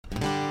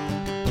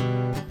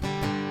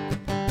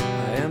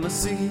am a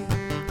C,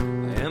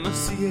 I am a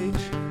CH,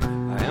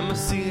 I am a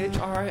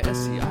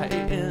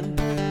CHRISTIAN,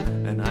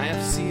 and I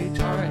have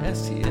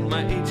CHRIST in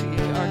my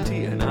HEART,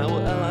 and I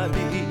will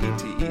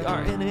LIBEETERNALY.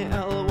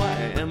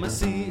 I am a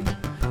C,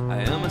 I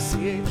am a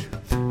CH,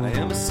 I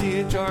am a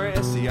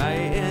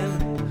CHRISTIAN,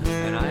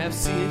 and I have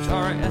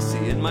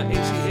CHRST in my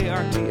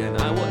HEART, and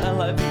I will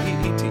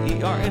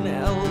LIBEETERNALY.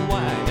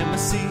 I am a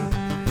C,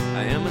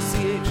 I am a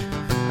CH,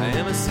 I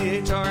am a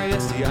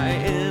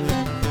CHRISTIN,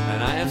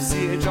 and I have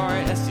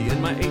CHRST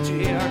in my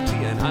HEART,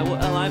 and I will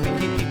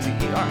LIBEETERNALY.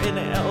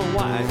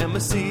 I am a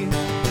C,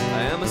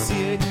 I am a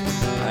CH,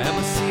 I am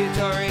a CH.